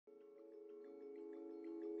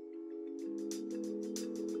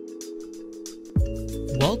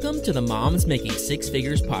Welcome to the Moms Making Six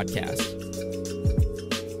Figures podcast,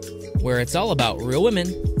 where it's all about real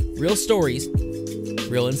women, real stories,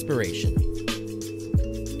 real inspiration.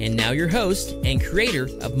 And now your host and creator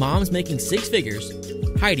of Moms Making Six Figures,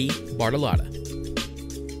 Heidi Bartolotta.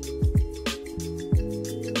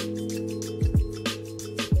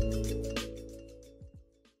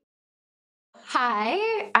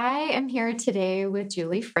 Hi, I am here today with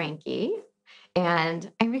Julie Franke,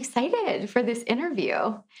 and I'm excited for this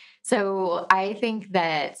interview. So I think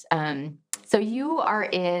that, so you are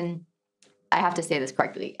in, I have to say this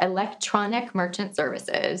correctly, electronic merchant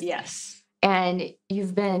services. Yes. And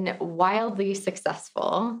you've been wildly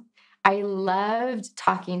successful. I loved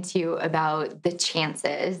talking to you about the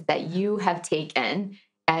chances that you have taken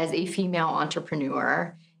as a female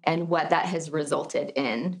entrepreneur and what that has resulted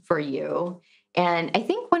in for you. And I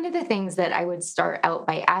think one of the things that I would start out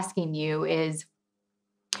by asking you is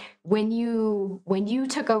when you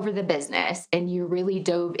took over the business and you really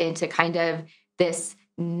dove into kind of this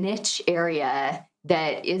niche area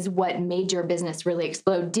that is what made your business really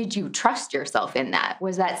explode, did you trust yourself in that?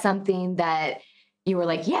 Was that something that you were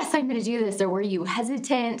like, yes, I'm going to do this? Or were you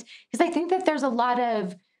hesitant? Because I think that there's a lot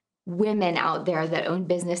of women out there that own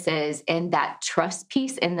businesses, and that trust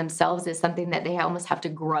piece in themselves is something that they almost have to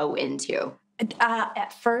grow into.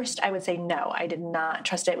 At first, I would say no, I did not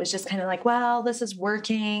trust it. It was just kind of like, well, this is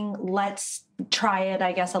working. Let's try it,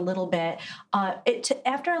 I guess, a little bit.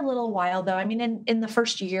 After a little while, though, I mean, in the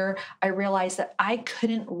first year, I realized that I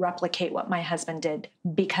couldn't replicate what my husband did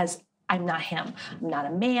because I'm not him. I'm not a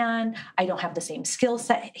man. I don't have the same skill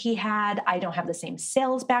set he had. I don't have the same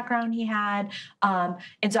sales background he had. And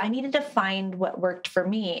so I needed to find what worked for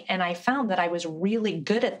me. And I found that I was really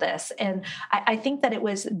good at this. And I think that it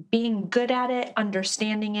was being good at it,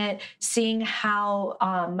 understanding it, seeing how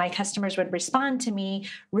my customers would respond to me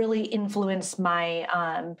really influenced my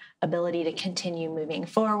ability to continue moving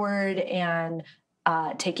forward and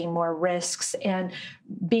taking more risks and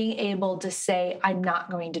being able to say, I'm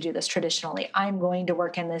not going to do this traditionally. I'm going to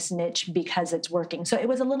work in this niche because it's working. So it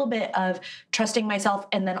was a little bit of trusting myself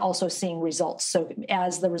and then also seeing results. So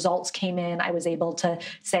as the results came in, I was able to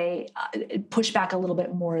say, push back a little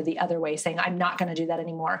bit more the other way, saying, I'm not going to do that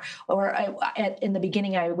anymore. Or in the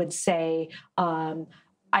beginning, I would say,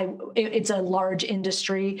 it's a large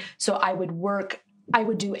industry, so I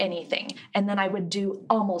would do anything, and then I would do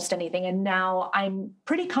almost anything. And now I'm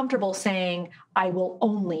pretty comfortable saying I will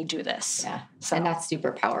only do this. Yeah. So, and that's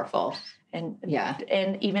super powerful. And yeah.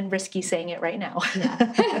 And even risky saying it right now.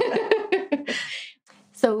 Yeah.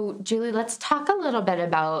 So Julie, let's talk a little bit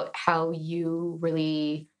about how you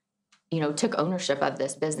really, took ownership of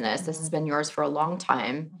this business. This has been yours for a long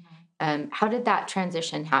time. How did that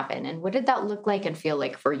transition happen? And what did that look like and feel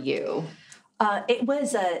like for you? It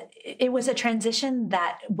was a transition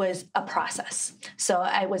that was a process. So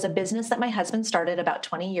I was a business that my husband started about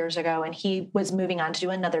 20 years ago, and he was moving on to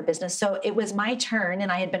do another business. So it was my turn,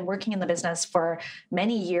 and I had been working in the business for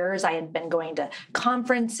many years. I had been going to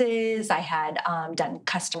conferences. I had done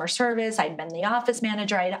customer service. I'd been the office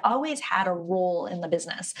manager. I'd always had a role in the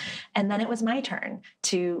business. And then it was my turn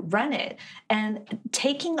to run it. And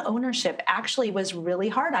taking ownership actually was really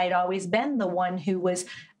hard. I'd always been the one who was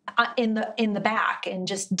in the back and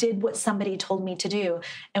just did what somebody told me to do.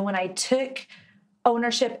 And when I took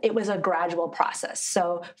ownership, it was a gradual process.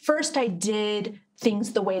 So first I did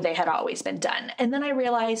things the way they had always been done. And then I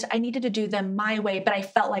realized I needed to do them my way, but I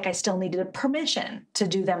felt like I still needed permission to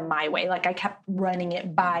do them my way. Like I kept running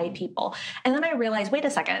it by people. And then I realized, wait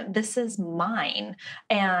a second, this is mine.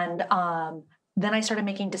 And then I started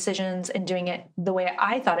making decisions and doing it the way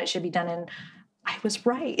I thought it should be done. And I was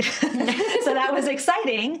right. So that was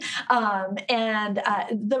exciting. And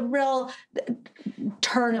the real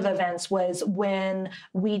turn of events was when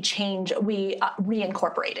we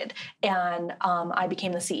reincorporated, and I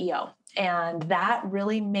became the CEO. And that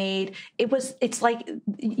really it's like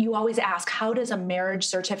you always ask, how does a marriage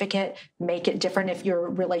certificate make it different if your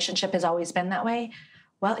relationship has always been that way?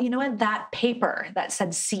 Well, you know what? That paper that said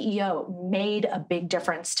CEO made a big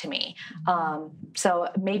difference to me. So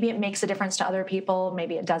maybe it makes a difference to other people.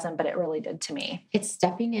 Maybe it doesn't, but it really did to me. It's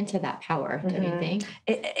stepping into that power, don't you think?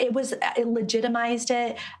 It legitimized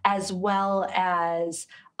it, as well as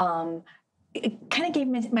it kind of gave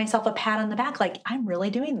myself a pat on the back, like I'm really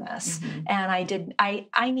doing this. Mm-hmm. And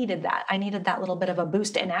I needed that. I needed that little bit of a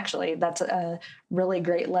boost. And actually that's a really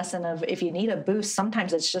great lesson of, if you need a boost,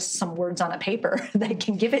 sometimes it's just some words on a paper that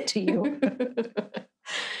can give it to you.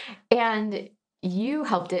 And you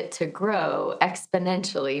helped it to grow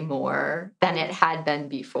exponentially more than it had been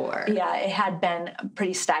before. Yeah, it had been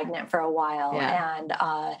pretty stagnant for a while. Yeah.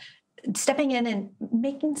 And stepping in and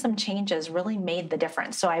making some changes really made the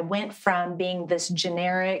difference. So I went from being this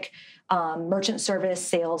generic merchant service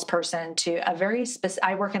salesperson to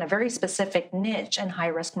I work in a very specific niche in high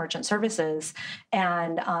risk merchant services,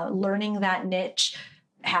 and learning that niche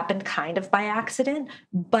happened kind of by accident.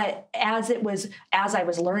 But as I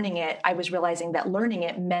was learning it, I was realizing that learning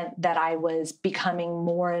it meant that I was becoming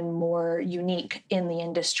more and more unique in the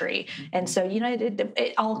industry. And so,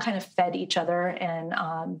 it all kind of fed each other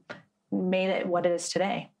and made it what it is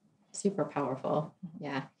today. Super powerful.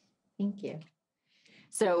 Yeah. Thank you.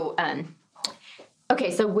 So,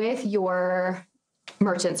 okay. So with your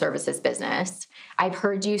merchant services business, I've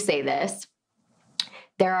heard you say this.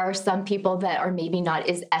 There are some people that are maybe not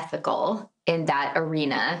as ethical in that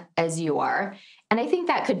arena as you are. And I think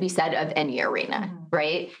that could be said of any arena,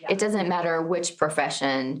 right? Yeah. It doesn't matter which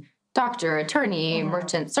profession, doctor, attorney,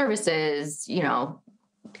 merchant services,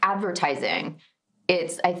 advertising.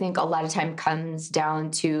 I think a lot of time comes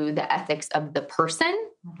down to the ethics of the person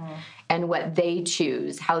and what they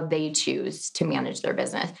choose, how they choose to manage their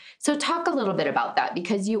business. So talk a little bit about that,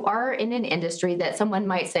 because you are in an industry that someone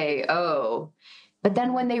might say, oh, but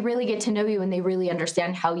then when they really get to know you and they really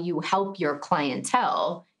understand how you help your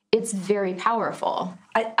clientele, it's very powerful.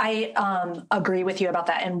 I agree with you about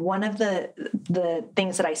that. And one of the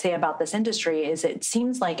things that I say about this industry is it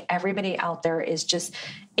seems like everybody out there is just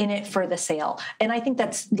in it for the sale. And I think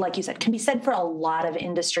that's, like you said, can be said for a lot of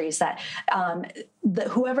industries, that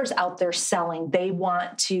whoever's out there selling, they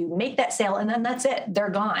want to make that sale and then that's it. They're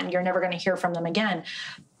gone. You're never going to hear from them again.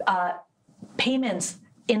 Payments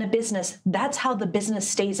in a business, that's how the business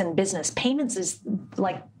stays in business. Payments is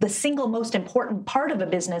like the single most important part of a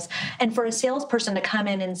business. And for a salesperson to come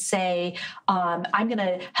in and say, I'm going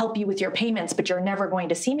to help you with your payments, but you're never going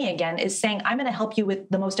to see me again, is saying, I'm going to help you with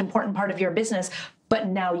the most important part of your business, but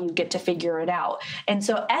now you get to figure it out. And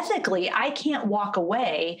so ethically, I can't walk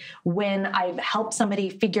away when I've helped somebody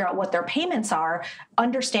figure out what their payments are,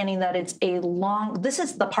 understanding that this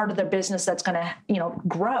is the part of their business that's going to,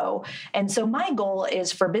 grow. And so my goal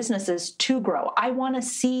is for businesses to grow. I want to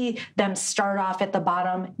see them start off at the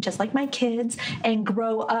bottom, just like my kids, and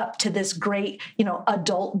grow up to this great,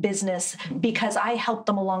 adult business, because I helped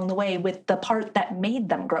them along the way with the part that made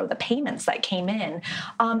them grow, the payments that came in.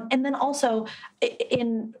 And then also,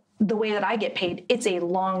 in the way that I get paid, it's a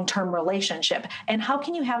long-term relationship. And how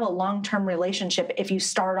can you have a long-term relationship if you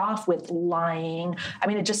start off with lying? I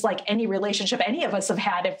mean, it's just like any relationship any of us have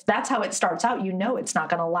had. If that's how it starts out, it's not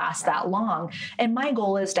going to last that long. And my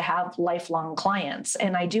goal is to have lifelong clients.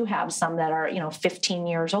 And I do have some that are, 15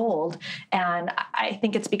 years old. And I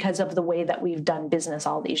think it's because of the way that we've done business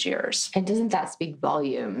all these years. And doesn't that speak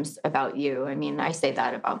volumes about you? I mean, I say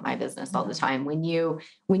that about my business all the time. When you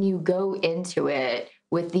go into it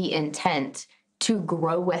with the intent to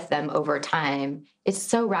grow with them over time, it's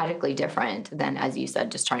so radically different than, as you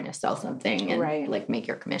said, just trying to sell something and like make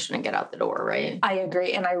your commission and get out the door, right? I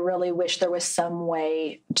agree. And I really wish there was some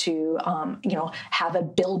way to, have a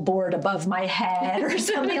billboard above my head or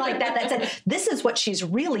something like that said, this is what she's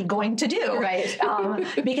really going to do. Right.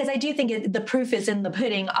 Because I do think the proof is in the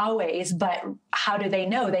pudding always, but how do they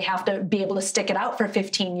know? They have to be able to stick it out for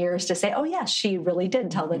 15 years to say, oh yes, she really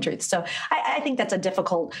did tell the truth. So I think that's a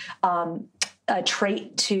difficult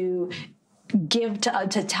trait to give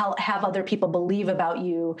to have other people believe about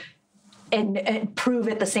you and prove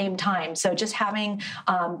at the same time. So just having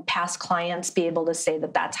past clients be able to say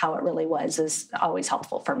that that's how it really was is always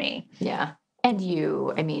helpful for me. Yeah. And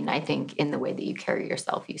I think in the way that you carry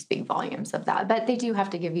yourself, you speak volumes of that, but they do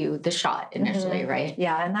have to give you the shot initially, right?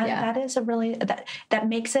 Yeah. And that is that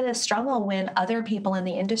makes it a struggle when other people in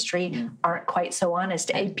the industry aren't quite so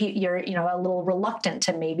honest. You're, a little reluctant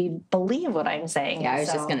to maybe believe what I'm saying. Yeah. I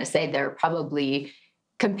was just going to say, they're probably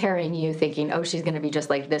comparing you, thinking, oh, she's going to be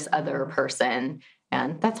just like this other person.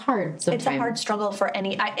 And that's hard sometimes. It's a hard struggle for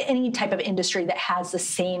any type of industry that has the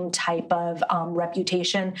same type of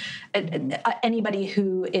reputation. Anybody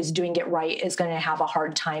who is doing it right is going to have a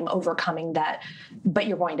hard time overcoming that, but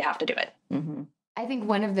you're going to have to do it. Mm-hmm. I think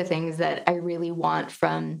one of the things that I really want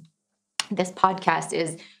from this podcast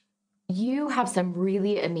is you have some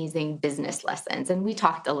really amazing business lessons, and we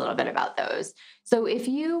talked a little bit about those. So if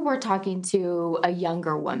you were talking to a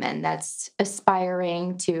younger woman that's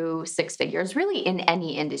aspiring to six figures, really in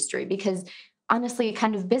any industry, because honestly,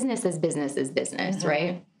 kind of business is business,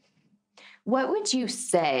 right? What would you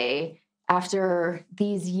say after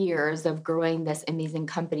these years of growing this amazing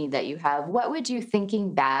company that you have? What would you,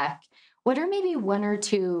 thinking back, what are maybe one or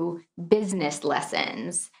two business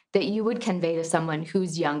lessons that you would convey to someone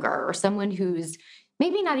who's younger or someone who's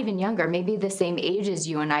maybe not even younger, maybe the same age as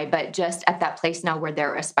you and I, but just at that place now where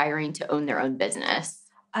they're aspiring to own their own business?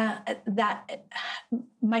 That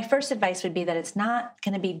my first advice would be that it's not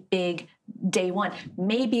going to be big day one.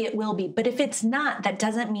 Maybe it will be, but if it's not, that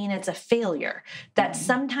doesn't mean it's a failure. That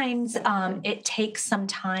sometimes it takes some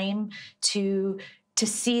time to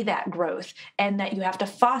see that growth, and that you have to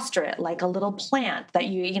foster it like a little plant that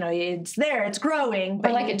you know, it's there, it's growing.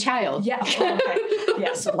 But like a child. Yeah. Okay.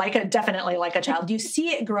 Yes. Definitely like a child. You see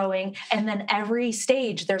it growing, and then every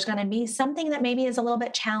stage there's going to be something that maybe is a little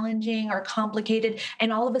bit challenging or complicated.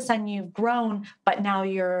 And all of a sudden you've grown, but now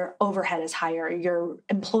your overhead is higher, your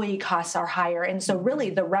employee costs are higher. And so really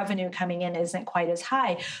the revenue coming in isn't quite as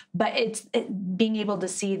high, but it's being able to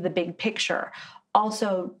see the big picture.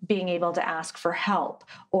 Also being able to ask for help,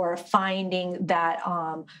 or finding that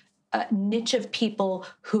a niche of people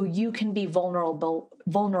who you can be vulnerable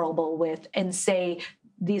with and say,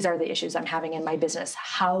 these are the issues I'm having in my business.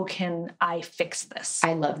 How can I fix this?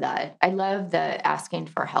 I love that. I love the asking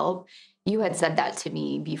for help. You had said that to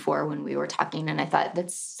me before when we were talking, and I thought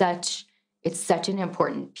it's such an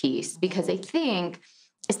important piece, because I think,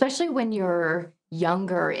 especially when you're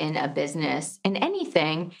younger in a business, in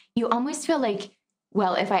anything, you almost feel like,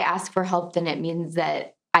 well, if I ask for help, then it means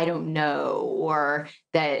that I don't know, or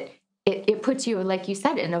that it puts you, like you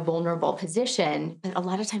said, in a vulnerable position. But a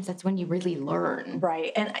lot of times that's when you really learn.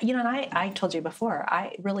 Right. And, you know, and I told you before,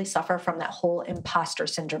 I really suffer from that whole imposter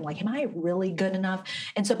syndrome. Like, am I really good enough?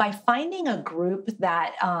 And so by finding a group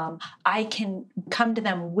that I can come to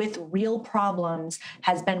them with real problems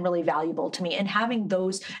has been really valuable to me. And having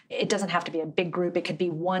those, it doesn't have to be a big group. It could be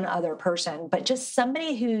one other person, but just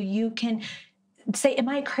somebody who you can say, am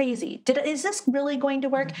I crazy? Is this really going to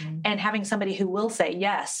work? Mm-hmm. And having somebody who will say,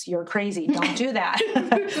 yes, you're crazy, don't do that.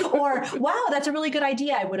 Or, wow, that's a really good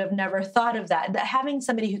idea, I would have never thought of that. Having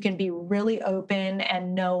somebody who can be really open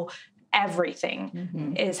and know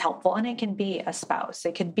everything is helpful. And it can be a spouse,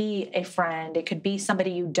 it could be a friend, it could be somebody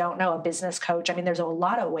you don't know, a business coach. I mean, there's a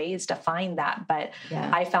lot of ways to find that, but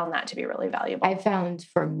I found that to be really valuable. I found,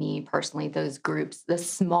 for me personally, those groups, the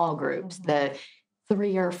small groups, the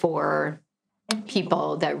 3 or 4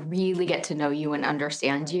 people that really get to know you and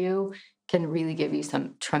understand you, can really give you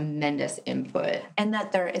some tremendous input. And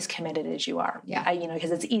that they're as committed as you are. Yeah. You know,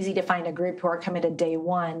 because it's easy to find a group who are committed day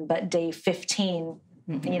 1, but day 15,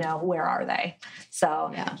 you know, where are they?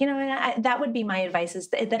 So, you know, and that would be my advice, is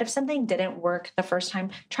that if something didn't work the first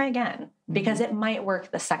time, try again, because it might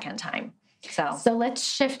work the second time. So let's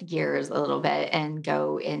shift gears a little bit and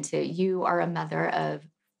go into, you are a mother of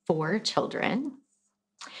 4 children.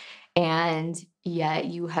 And yet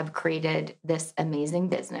you have created this amazing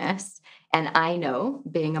business. And I know,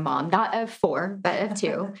 being a mom, not of 4, but of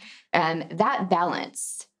 2, that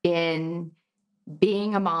balance in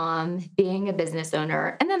being a mom, being a business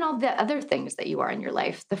owner, and then all the other things that you are in your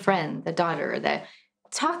life, the friend, the daughter,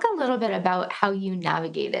 talk a little bit about how you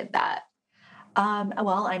navigated that.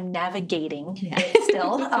 Well, I'm navigating it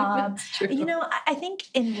still. You know, I think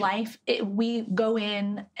in life, we go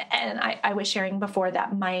in, and I was sharing before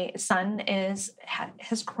that my son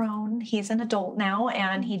has grown. He's an adult now,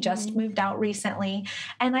 and he just moved out recently.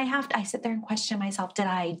 And I sit there and question myself, did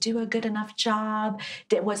I do a good enough job?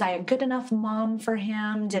 Was I a good enough mom for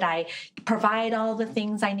him? Did I provide all the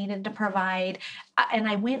things I needed to provide? And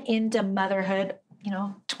I went into motherhood,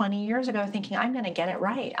 20 years ago, thinking I'm going to get it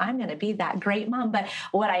right. I'm going to be that great mom. But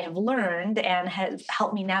what I have learned and has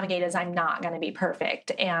helped me navigate is I'm not going to be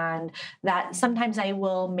perfect. And that sometimes I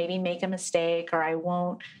will maybe make a mistake, or I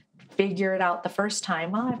won't figure it out the first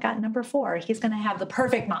time. Well, I've got number 4. He's going to have the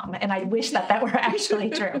perfect mom. And I wish that were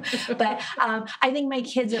actually true. But I think my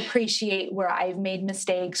kids appreciate where I've made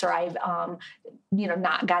mistakes, or I've,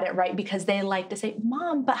 not got it right, because they like to say,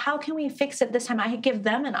 Mom, but how can we fix it this time? I give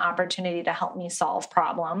them an opportunity to help me solve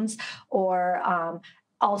problems, or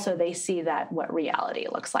also they see that what reality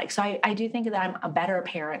looks like. So I do think that I'm a better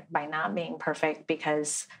parent by not being perfect,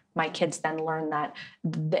 because my kids then learn that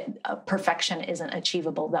perfection isn't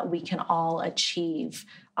achievable, that we can all achieve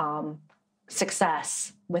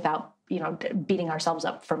success without, beating ourselves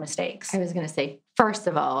up for mistakes. I was going to say, first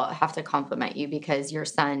of all, I have to compliment you, because your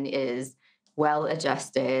son is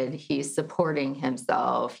well-adjusted. He's supporting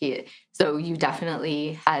himself. So you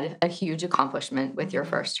definitely had a huge accomplishment with your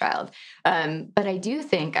first child. But I do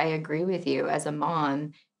think I agree with you as a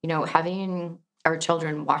mom, having our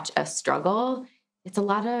children watch us struggle, it's a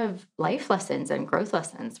lot of life lessons and growth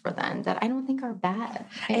lessons for them that I don't think are bad.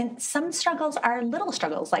 And some struggles are little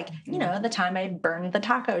struggles, like, the time I burned the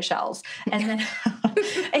taco shells. And then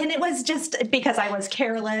And it was just because I was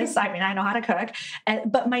careless. I mean, I know how to cook.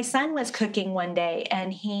 But my son was cooking one day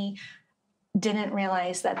and he didn't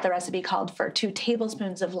realize that the recipe called for 2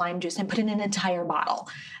 tablespoons of lime juice and put in an entire bottle.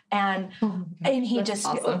 And he That's just,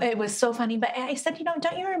 awesome. it was so funny. But I said,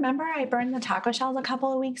 don't you remember I burned the taco shells a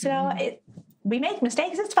couple of weeks ago? We make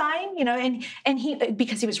mistakes. It's fine, and he,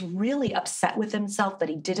 because he was really upset with himself that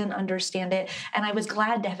he didn't understand it. And I was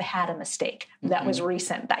glad to have had a mistake that was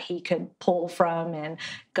recent that he could pull from and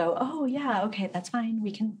go, oh yeah, okay, that's fine.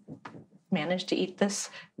 We can manage to eat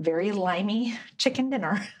this very limey chicken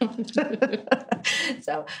dinner. I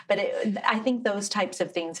think those types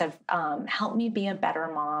of things have helped me be a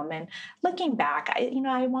better mom. And looking back,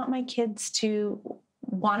 I want my kids to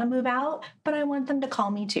want to move out, but I want them to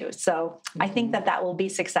call me too. So I think that will be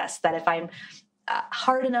success, that if I'm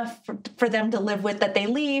hard enough for them to live with, that they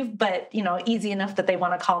leave, but, easy enough that they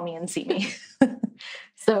want to call me and see me.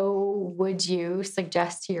 So would you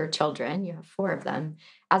suggest to your children, you have 4 of them,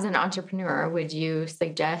 as an entrepreneur, would you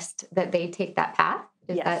suggest that they take that path?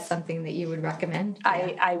 Is that something that you would recommend?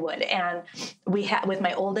 I would. And with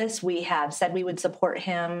my oldest, we have said we would support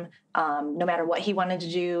him no matter what he wanted to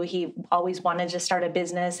do. He always wanted to start a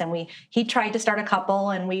business, and he tried to start a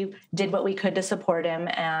couple, and we did what we could to support him.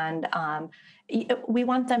 And we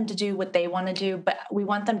want them to do what they want to do, but we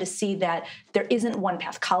want them to see that there isn't one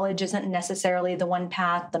path. College isn't necessarily the one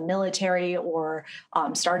path, the military or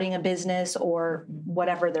starting a business or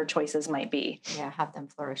whatever their choices might be. Yeah, have them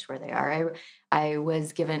flourish where they are. I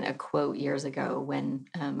was given a quote years ago when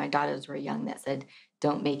my daughters were young that said,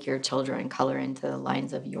 don't make your children color into the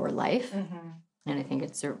lines of your life. And I think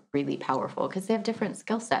it's really powerful because they have different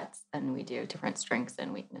skill sets than we do, different strengths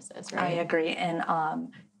and weaknesses, right? I agree. And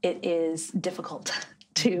it is difficult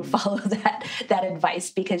to follow that advice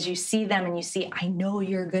because you see them and you see, I know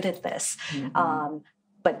you're good at this.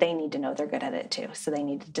 But they need to know they're good at it too. So they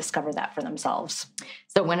need to discover that for themselves.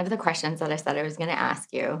 So one of the questions that I said I was going to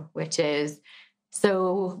ask you, which is,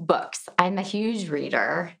 so books. I'm a huge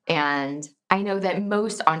reader, and I know that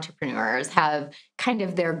most entrepreneurs have kind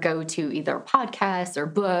of their go-to either podcasts or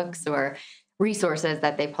books or resources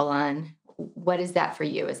that they pull on. What is that for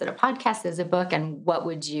you? Is it a podcast? Is it a book? And what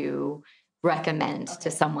would you recommend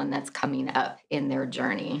to someone that's coming up in their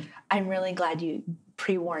journey? I'm really glad you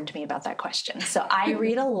pre-warned me about that question. So I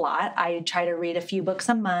read a lot. I try to read a few books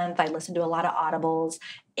a month. I listen to a lot of audibles,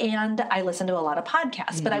 and I listen to a lot of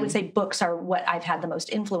podcasts, but I would say books are what I've had the most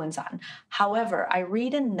influence on. However, I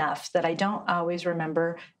read enough that I don't always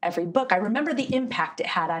remember every book. I remember the impact it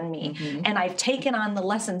had on me, and I've taken on the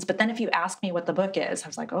lessons, but then if you ask me what the book is, I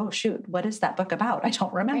was like, oh shoot, what is that book about? I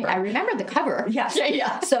don't remember. I remember the cover. Yes.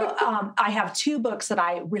 Yeah. So I have 2 books that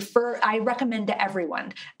I recommend to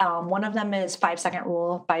everyone. One of them is 5-Second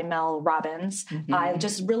Rule by Mel Robbins. I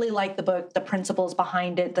just really like the book, the principles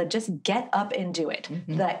behind it, the just get up and do it.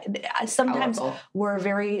 That sometimes we're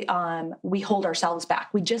very, we hold ourselves back.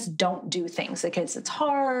 We just don't do things because it's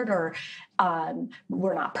hard or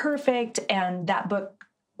we're not perfect. And that book,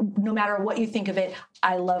 no matter what you think of it,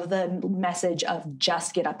 I love the message of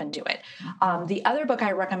just get up and do it. The other book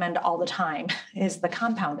I recommend all the time is The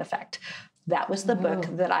Compound Effect. That was the book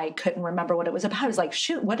that I couldn't remember what it was about. I was like,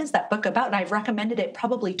 shoot, what is that book about? And I've recommended it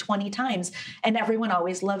probably 20 times, and everyone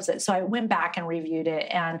always loves it. So I went back and reviewed it,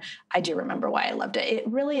 and I do remember why I loved it. It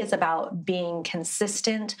really is about being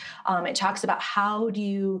consistent. It talks about how do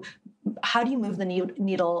you move the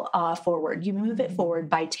needle forward. You move it forward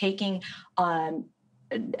by taking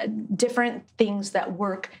different things that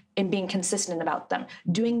work and being consistent about them,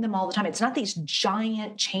 doing them all the time. It's not these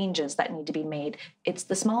giant changes that need to be made. It's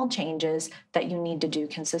the small changes that you need to do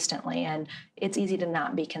consistently. And it's easy to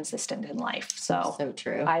not be consistent in life. So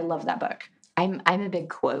true. I love that book. I'm a big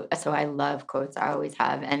quote, so I love quotes. I always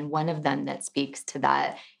have. And one of them that speaks to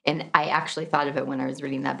that, and I actually thought of it when I was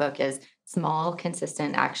reading that book, is small,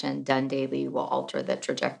 consistent action done daily will alter the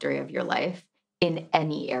trajectory of your life in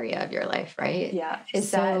any area of your life, right? Yeah.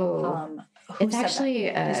 It's actually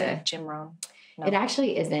is it Jim Rohn? No. It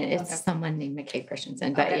actually isn't. It's someone named McKay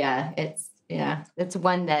Christensen. But it's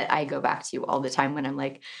one that I go back to all the time when I'm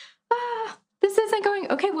like, this isn't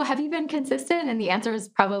going okay. Well, have you been consistent? And the answer is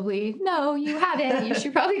probably no, you haven't. You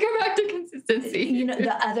should probably go back to consistency.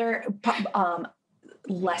 The other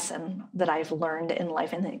lesson that I've learned in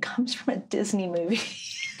life, and it comes from a Disney movie.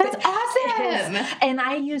 That's awesome. And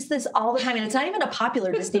I use this all the time, and it's not even a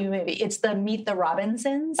popular Disney movie. It's the Meet the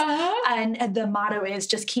Robinsons. And the motto is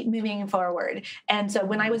just keep moving forward. And so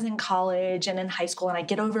when I was in college and in high school and I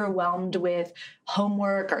get overwhelmed with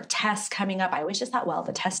homework or tests coming up, I always just thought, well,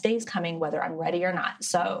 the test day is coming whether I'm ready or not.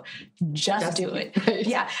 So just do it. Right.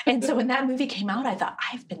 Yeah. And so when that movie came out, I thought,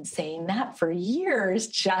 I've been saying that for years,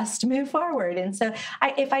 just move forward. And so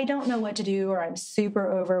if I don't know what to do or I'm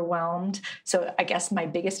super overwhelmed, so I guess my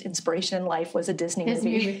biggest inspiration in life was a Disney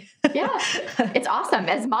movie. Yeah. It's awesome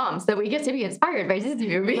as moms that we get to be inspired by Disney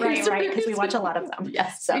movies. Right, because we watch a lot of them.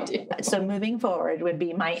 Yes, so, we do. So moving forward would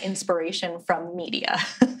be my inspiration from media.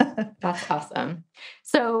 That's awesome.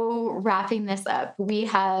 So wrapping this up, we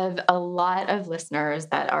have a lot of listeners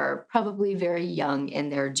that are probably very young in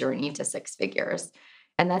their journey to six figures.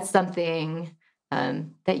 And that's something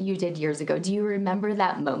that you did years ago. Do you remember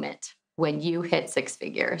that moment when you hit six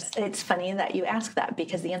figures? It's funny that you ask that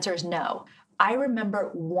because the answer is no. I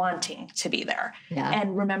remember wanting to be there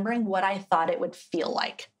and remembering what I thought it would feel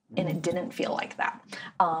like. And it didn't feel like that.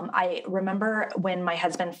 I remember when my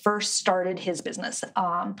husband first started his business,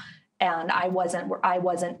 and I wasn't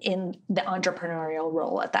in the entrepreneurial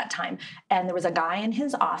role at that time. And there was a guy in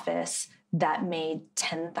his office that made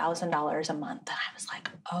 $10,000 a month. And I was like,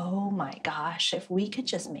 oh my gosh, if we could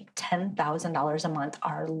just make $10,000 a month,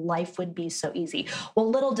 our life would be so easy. Well,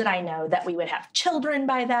 little did I know that we would have children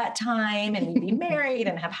by that time and we'd be married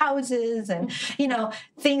and have houses and,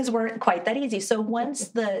 things weren't quite that easy. So once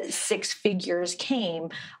the six figures came,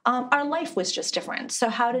 our life was just different. So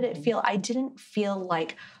how did it feel? I didn't feel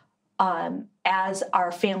like as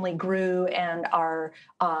our family grew and our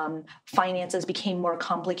finances became more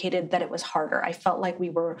complicated, that it was harder. I felt like we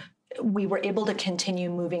were able to continue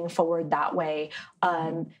moving forward that way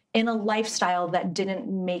in a lifestyle that didn't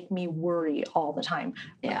make me worry all the time.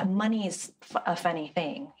 Yeah. Money's a funny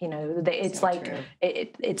thing, it's so like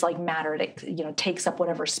it's like matter. It takes up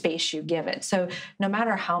whatever space you give it. So no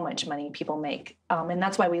matter how much money people make, and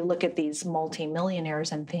that's why we look at these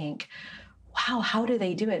multimillionaires and think, wow, how do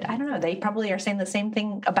they do it? I don't know. They probably are saying the same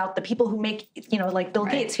thing about the people who make, like Bill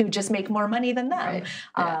Gates, who just make more money than them. Right.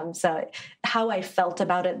 Yeah. So how I felt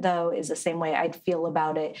about it, though, is the same way I'd feel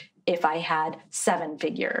about it if I had 7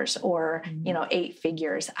 figures or, 8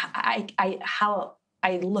 figures. How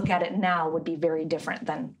I look at it now would be very different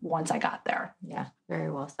than once I got there. Yeah,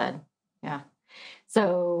 very well said. Yeah.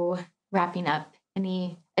 So wrapping up,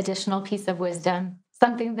 any additional piece of wisdom,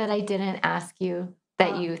 something that I didn't ask you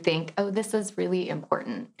that you think, oh, this is really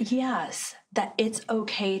important? Yes, that it's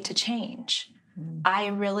okay to change.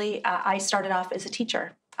 I started off as a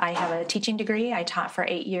teacher. I have a teaching degree. I taught for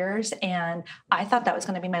 8 years, and I thought that was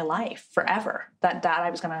going to be my life forever, that I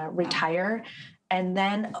was going to retire. And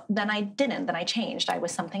then I didn't. Then I changed. I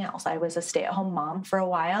was something else. I was a stay-at-home mom for a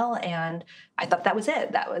while, and I thought that was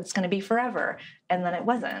it. That was going to be forever. And then it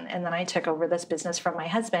wasn't. And then I took over this business from my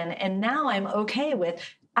husband, and now I'm okay with,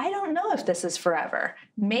 I don't know if this is forever.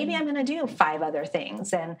 Maybe I'm going to do 5 other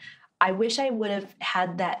things. And I wish I would have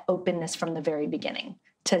had that openness from the very beginning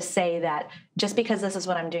to say that just because this is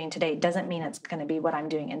what I'm doing today doesn't mean it's going to be what I'm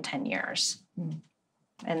doing in 10 years.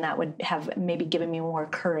 And that would have maybe given me more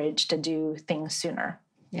courage to do things sooner.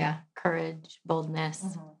 Yeah. Courage,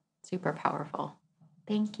 boldness, super powerful.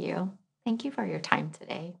 Thank you. Thank you for your time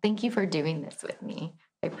today. Thank you for doing this with me.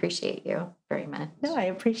 I appreciate you very much. No, I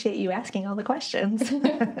appreciate you asking all the questions.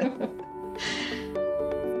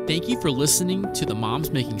 Thank you for listening to the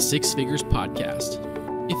Moms Making Six Figures podcast.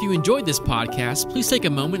 If you enjoyed this podcast, please take a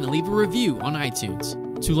moment and leave a review on iTunes.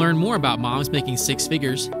 To learn more about Moms Making Six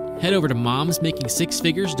Figures, head over to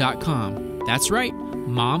momsmakingsixfigures.com. That's right,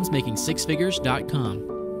 momsmakingsixfigures.com.